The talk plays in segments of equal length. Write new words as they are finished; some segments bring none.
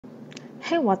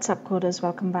Hey, what's up coders,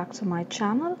 welcome back to my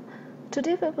channel.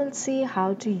 Today we will see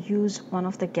how to use one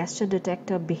of the gesture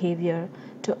detector behavior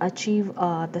to achieve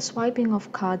the swiping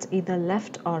of cards either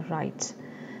left or right.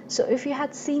 So if you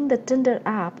had seen the Tinder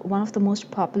app, one of the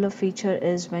most popular feature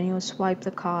is when you swipe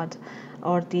the card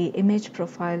or the image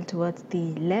profile towards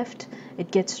the left,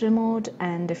 it gets removed,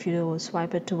 and if you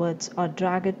swipe it towards or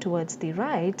drag it towards the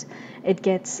right, it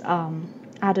gets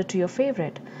added to your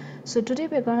favorite. So today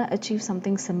we're going to achieve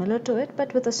something similar to it,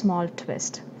 but with a small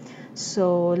twist.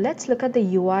 So let's look at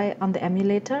the UI on the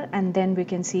emulator, and then we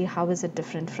can see how is it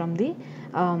different from the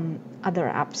other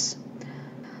apps.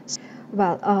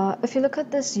 Well, if you look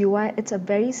at this UI, it's a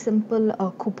very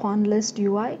simple coupon list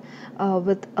UI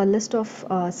with a list of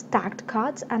stacked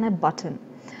cards and a button.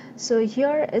 So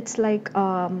here it's like,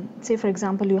 say for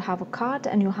example, you have a cart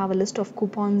and you have a list of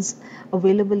coupons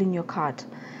available in your cart,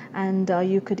 and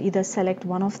you could either select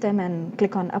one of them and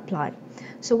click on apply.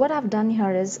 So what I've done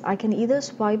here is I can either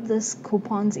swipe this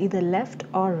coupons either left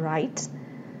or right,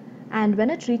 and when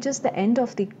it reaches the end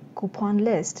of the coupon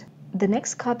list, the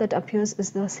next card that appears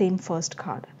is the same first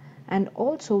card. And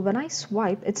also when I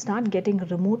swipe, it's not getting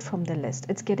removed from the list,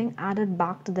 it's getting added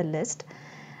back to the list.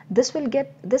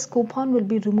 This coupon will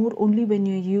be removed only when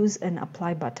you use an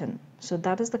apply button. So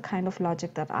that is the kind of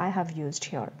logic that I have used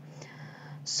here.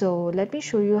 So let me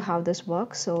show you how this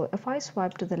works. So if I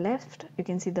swipe to the left, you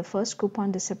can see the first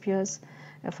coupon disappears.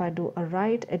 If I do a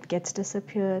right, it gets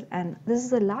disappeared, and this is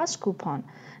the last coupon.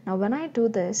 Now when I do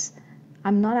this,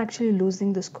 I'm not actually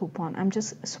losing this coupon, I'm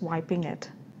just swiping it,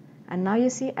 and now you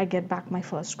see I get back my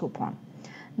first coupon.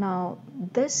 Now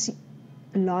this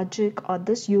logic or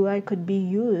this UI could be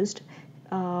used,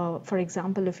 for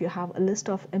example, if you have a list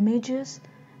of images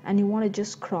and you want to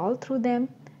just scroll through them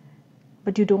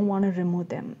but you don't want to remove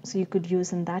them, so you could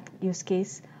use in that use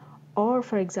case. Or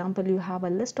for example, you have a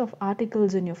list of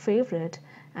articles in your favorite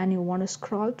and you want to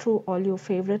scroll through all your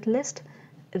favorite list,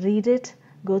 read it,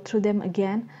 go through them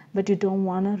again, but you don't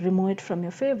want to remove it from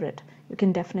your favorite, you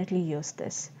can definitely use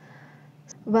this.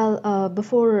 Well,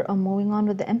 before moving on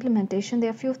with the implementation, there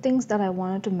are a few things that I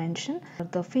wanted to mention.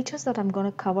 The features that I'm going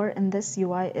to cover in this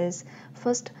UI is,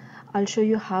 first I'll show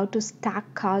you how to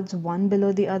stack cards one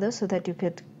below the other so that you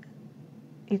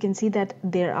can see that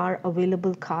there are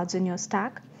available cards in your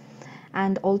stack,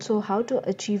 and also how to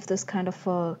achieve this kind of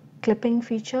a clipping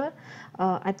feature.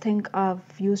 I think I've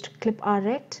used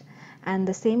clipRRect, and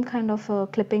the same kind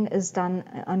of clipping is done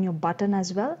on your button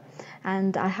as well.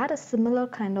 And I had a similar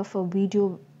kind of a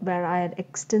video where I had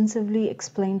extensively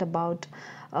explained about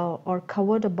or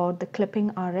covered about the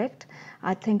clipRRect.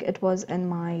 I think it was in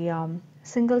my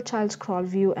single child scroll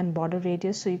view and border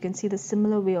radius, so you can see the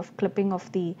similar way of clipping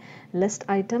of the list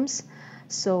items.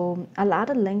 So I'll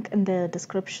add a link in the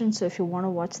description, so if you want to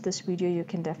watch this video you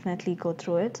can definitely go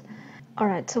through it.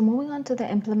 Alright, so moving on to the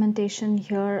implementation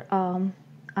here,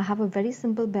 I have a very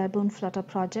simple barebone Flutter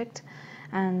project,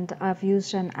 and I've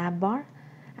used an app bar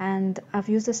and I've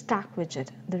used a stack widget.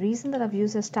 The reason that I've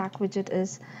used a stack widget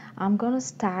is I'm going to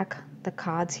stack the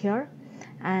cards here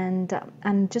and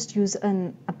just use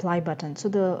an apply button.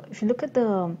 So if you look at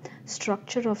the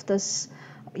structure of this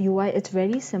UI, it's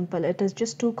very simple. It is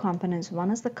just two components, one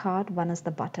is the card, one is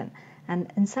the button,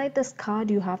 and inside this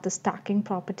card you have the stacking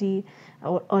property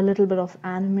or a little bit of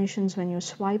animations when you're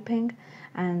swiping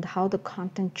and how the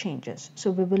content changes. So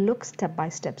we will look step by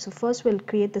step. So first we'll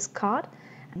create this card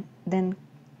and then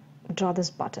draw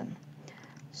this button.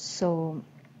 So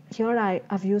here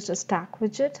I've used a stack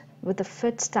widget with a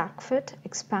fit, stack fit,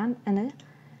 expand, and a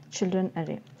children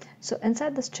array. So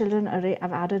inside this children array,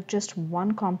 I've added just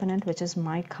one component, which is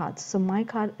my cards. So my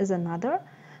card is another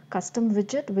custom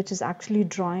widget which is actually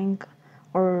drawing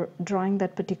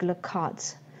that particular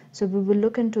cards. So we will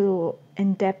look into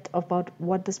in depth about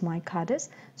what this my card is.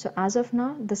 So as of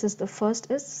now, this is the first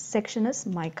section is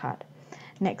my card.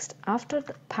 Next, after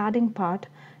the padding part,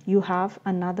 you have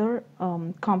another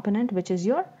component which is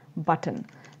your button.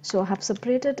 So I have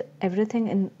separated everything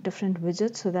in different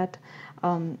widgets so that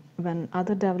when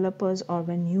other developers or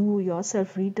when you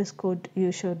yourself read this code,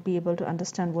 you should be able to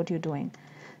understand what you're doing.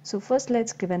 So first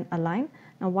let's give an align.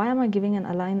 Now why am I giving an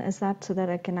align is that so that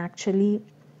I can actually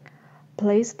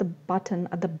place the button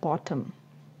at the bottom.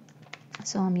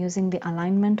 So I'm using the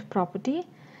alignment property,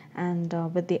 and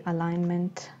with the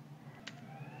alignment,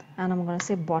 and I'm going to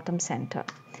say bottom center,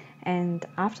 and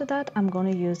after that I'm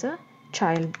going to use a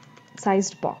child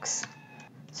sized box.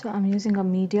 So I'm using a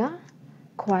media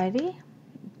query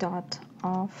dot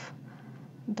of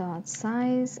dot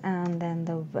size and then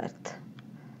the width.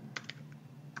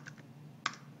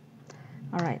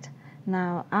 All right,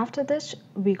 Now after this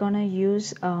we're gonna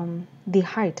use the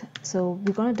height. So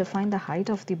we're gonna define the height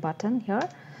of the button here.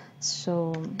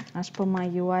 So as per my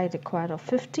UI I require a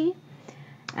 50,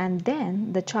 and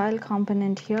then the child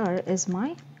component here is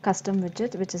my custom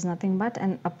widget, which is nothing but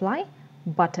an apply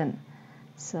button.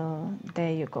 So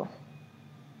there you go.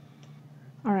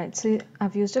 Alright, so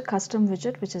I've used a custom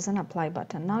widget which is an apply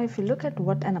button. Now if you look at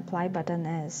what an apply button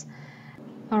is,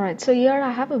 alright, so here I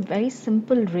have a very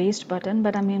simple raised button,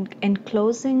 but I'm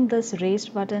enclosing this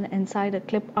raised button inside a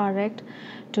clipRRect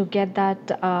to get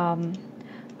that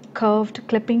curved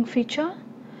clipping feature.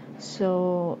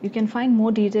 So you can find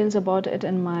more details about it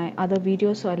in my other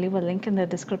videos, so I'll leave a link in the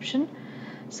description.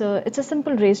 So it's a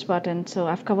simple raised button. So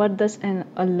I've covered this in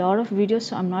a lot of videos,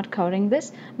 so I'm not covering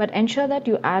this, but ensure that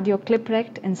you add your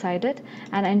clipRRect inside it,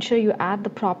 and ensure you add the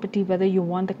property whether you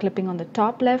want the clipping on the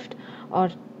top left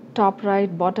or top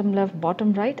right, bottom left,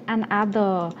 bottom right, and add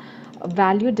the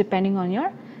value depending on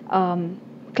your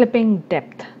clipping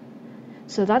depth.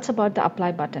 So that's about the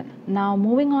apply button. Now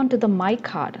moving on to the my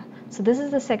card. So this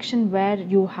is the section where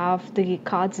you have the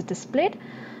cards displayed.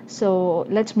 So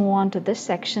let's move on to this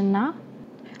section now.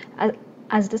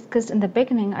 As discussed in the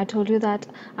beginning, I told you that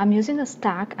I'm using a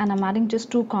stack and I'm adding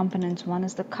just two components. One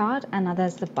is the card and other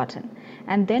is the button.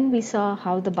 And then we saw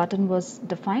how the button was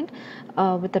defined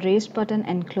with the raised button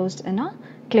enclosed in a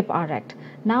clipRRect.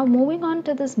 Now moving on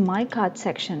to this my card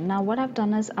section. Now what I've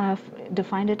done is I've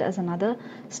defined it as another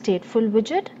stateful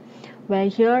widget, where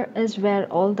here is where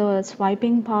all the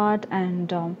swiping part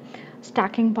and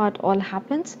stacking part all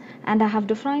happens, and I have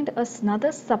defined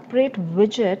another separate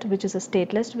widget which is a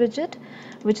stateless widget,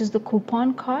 which is the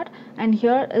coupon card, and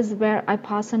here is where I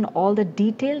pass in all the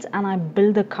details and I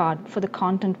build the card for the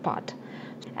content part.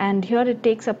 And here it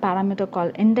takes a parameter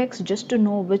called index just to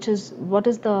know what is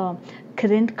the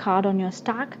current card on your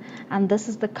stack, and this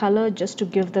is the color just to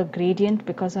give the gradient,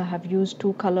 because I have used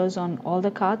two colors on all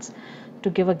the cards to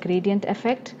give a gradient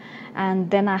effect. And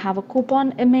then I have a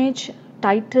coupon image,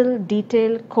 title,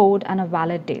 detail, code, and a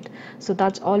valid date. So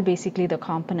that's all basically the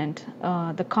component,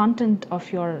 the content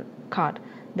of your card: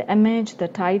 the image, the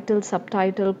title,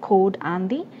 subtitle, code, and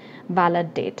the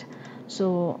valid date.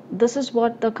 So this is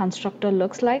what the constructor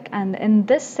looks like, and in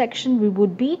this section we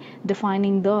would be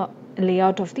defining the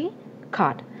layout of the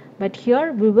card, but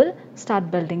here we will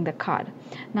start building the card.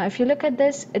 Now if you look at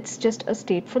this, it's just a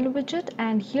stateful widget,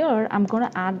 and here I'm going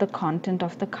to add the content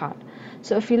of the card.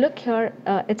 So if you look here,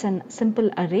 it's a simple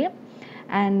array,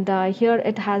 and here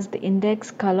it has the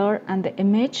index, color, and the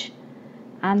image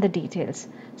and the details.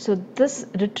 So this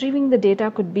retrieving the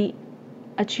data could be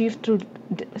achieved through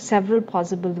several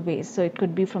possible ways. So it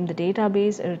could be from the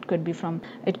database, or it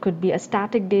could be a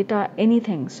static data,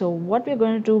 anything. So what we're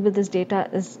going to do with this data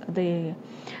is the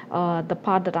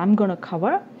part that I'm going to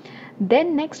cover.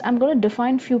 Then next I'm going to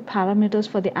define few parameters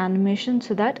for the animation,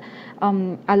 so that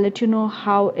I'll let you know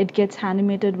how it gets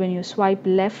animated when you swipe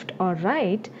left or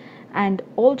right, and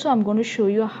also I'm going to show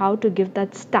you how to give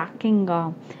that stacking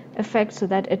effect so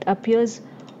that it appears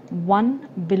one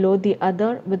below the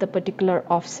other with a particular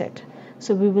offset.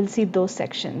 So we will see those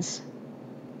sections.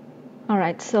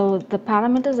 Alright, so the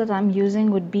parameters that I'm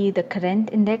using would be the current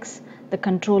index, the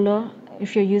controller.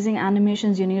 If you're using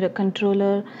animations, you need a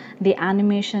controller, the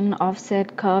animation,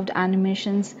 offset, curved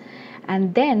animations,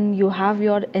 and then you have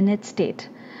your init state.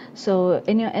 So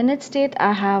in your init state,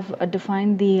 I have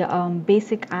defined the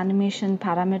basic animation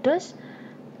parameters.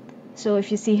 So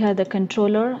if you see here, the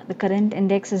controller, the current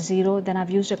index is 0. Then I've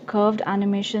used a curved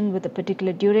animation with a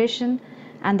particular duration,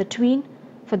 and the tween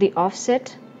for the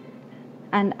offset,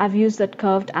 and I've used that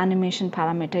curved animation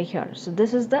parameter here. So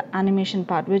this is the animation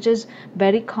part, which is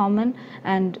very common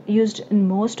and used in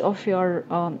most of your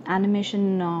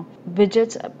animation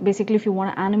widgets. Basically, if you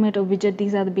want to animate a widget,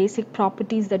 these are the basic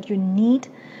properties that you need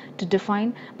to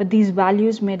define, but these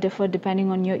values may differ depending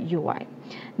on your UI.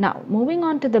 Now moving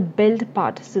on to the build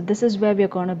part. So this is where we're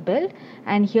going to build,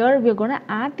 and here we're going to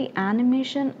add the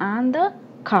animation and the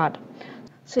card.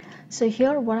 So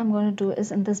here what I'm going to do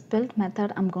is, in this build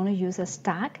method, I'm going to use a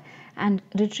stack and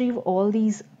retrieve all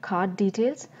these card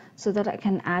details so that I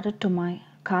can add it to my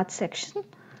card section.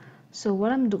 So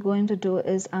what I'm going to do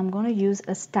is I'm going to use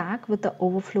a stack with the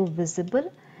overflow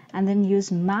visible, and then use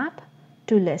map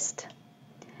to list.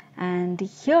 And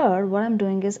here what I'm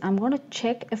doing is I'm going to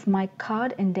check if my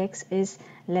card index is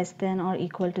less than or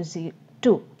equal to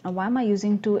 2. Now why am I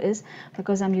using 2 is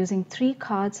because I'm using 3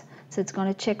 cards, so it's going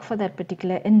to check for that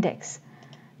particular index.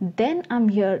 Then I'm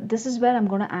here, this is where I'm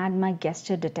going to add my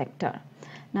gesture detector.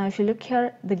 Now if you look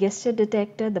here, the gesture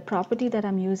detector, the property that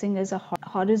I'm using is a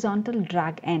horizontal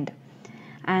drag end,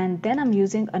 and then I'm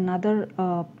using another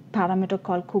parameter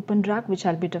called coupon drag, which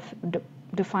I'll be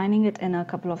defining it in a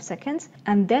couple of seconds.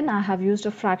 And then I have used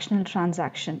a fractional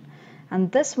transaction,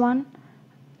 and this one,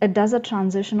 it does a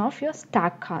transition of your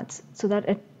stack cards so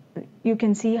that you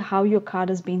can see how your card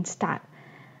is being stacked,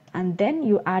 and then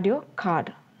you add your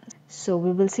card. So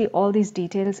we will see all these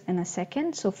details in a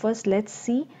second. So first let's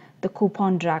see the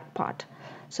coupon drag part.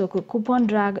 So coupon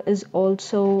drag is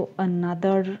also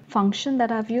another function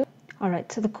that I've used.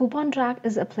 Alright, so the coupon drag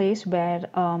is a place where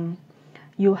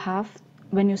you have,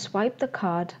 when you swipe the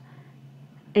card,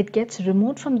 it gets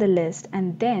removed from the list,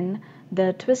 and then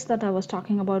the twist that I was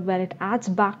talking about where it adds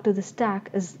back to the stack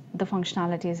is the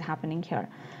functionality is happening here.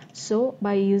 So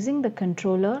by using the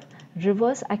controller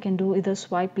reverse, I can do either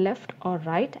swipe left or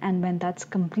right, and when that's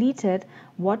completed,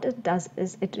 what it does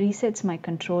is it resets my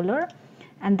controller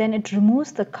and then it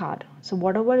removes the card. So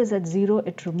whatever is at 0,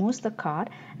 it removes the card,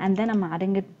 and then I'm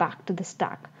adding it back to the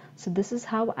stack. So this is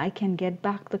how I can get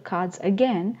back the cards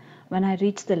again when I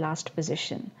reach the last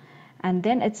position. And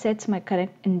then it sets my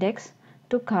correct index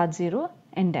to card 0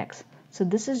 index. So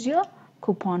this is your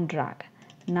coupon drag.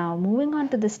 Now moving on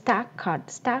to the stack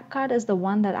card. Stack card is the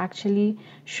one that actually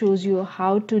shows you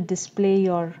how to display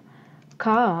your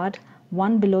card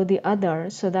one below the other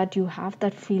so that you have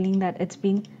that feeling that it's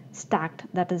being stacked.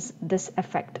 That is this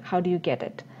effect. How do you get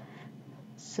it?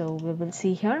 So we will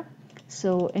see here.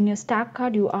 So in your stack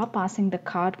card, you are passing the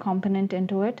card component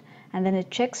into it, and then it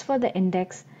checks for the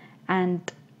index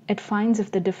and it finds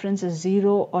if the difference is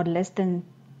 0 or less than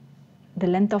the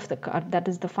length of the card, that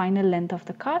is the final length of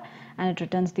the card, and it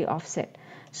returns the offset.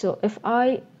 So if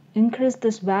I increase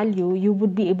this value, you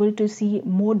would be able to see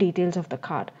more details of the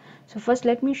card. So first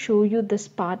let me show you this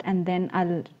part, and then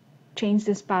I'll change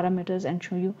these parameters and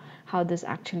show you how this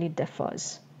actually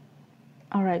differs.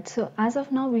 Alright, so as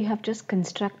of now we have just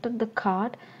constructed the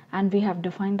card and we have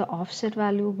defined the offset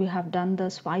value, we have done the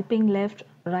swiping left,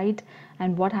 right,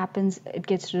 and what happens, it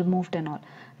gets removed and all.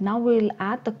 Now we'll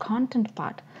add the content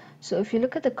part. So if you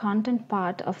look at the content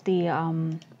part of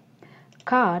the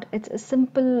card, it's a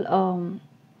simple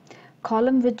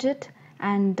column widget,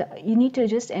 and you need to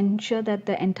just ensure that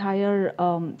the entire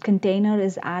container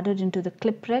is added into the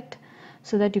clipRRect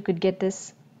so that you could get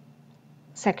this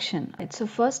section. Right, so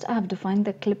first I have defined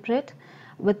the clipRRect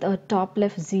with a top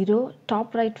left 0,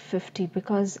 top right 50,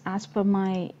 because as per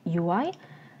my UI,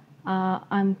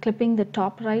 I'm clipping the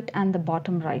top right and the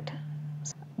bottom right.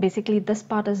 Basically this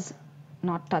part is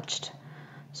not touched,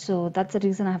 so that's the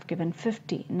reason I have given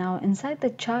 50. Now inside the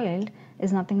child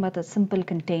is nothing but a simple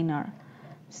container.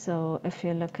 So if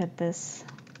you look at this,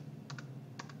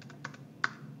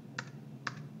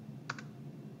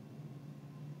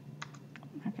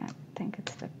 okay, I think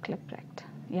it's the clipRRect,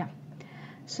 yeah.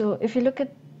 So if you look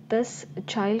at this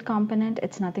child component,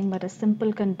 it's nothing but a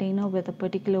simple container with a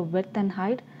particular width and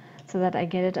height so that I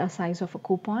get it a size of a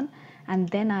coupon, and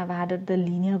then I've added the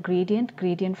linear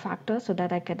gradient factor so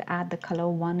that I could add the color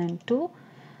 1 and 2,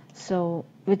 so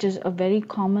which is a very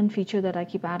common feature that I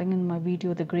keep adding in my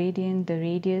video, the gradient, the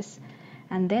radius.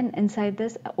 And then inside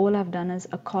this, all I've done is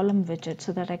a column widget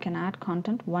so that I can add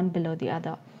content one below the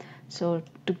other. So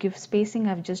to give spacing,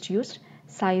 I've just used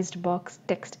sized box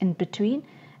text in between,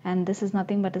 and this is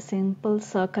nothing but a simple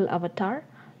circle avatar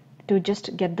to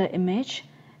just get the image,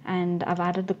 and I've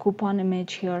added the coupon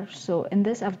image here. So in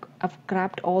this I've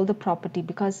grabbed all the property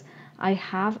because I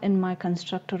have in my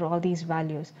constructor all these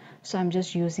values, so I'm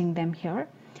just using them here.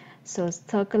 So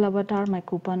circle avatar, my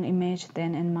coupon image,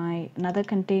 then in my another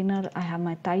container I have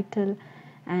my title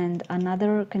and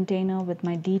another container with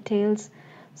my details.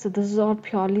 So this is all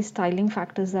purely styling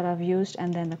factors that I've used,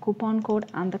 and then the coupon code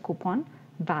and the coupon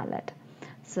valid.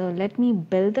 So let me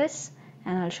build this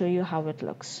and I'll show you how it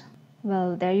looks.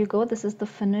 Well, there you go. This is the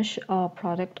finished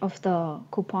product of the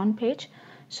coupon page.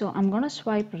 So I'm going to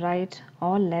swipe right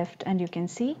or left, and you can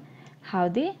see how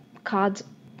the cards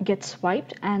get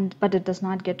swiped, but it does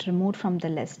not get removed from the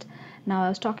list. Now I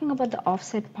was talking about the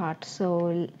offset part.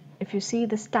 So if you see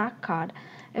the stack card,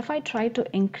 if I try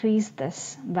to increase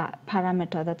this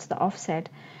parameter, that's the offset,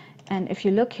 and if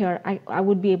you look here, I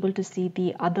would be able to see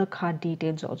the other card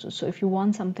details also. So if you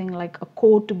want something like a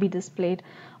code to be displayed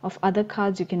of other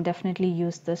cards, you can definitely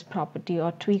use this property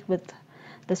or tweak with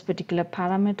this particular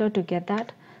parameter to get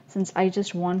that. Since I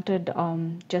just wanted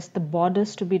just the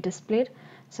borders to be displayed,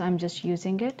 so I'm just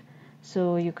using it.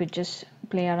 So you could just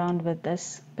play around with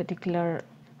this particular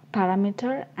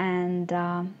parameter, and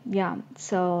yeah,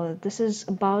 so this is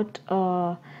about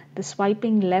the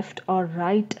swiping left or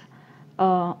right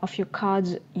of your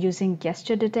cards using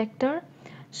Gesture Detector.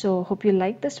 So hope you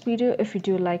like this video. If you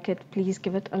do like it, please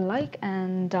give it a like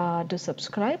and do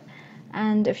subscribe.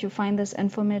 And if you find this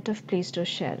informative, please do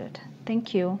share it.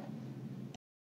 Thank you.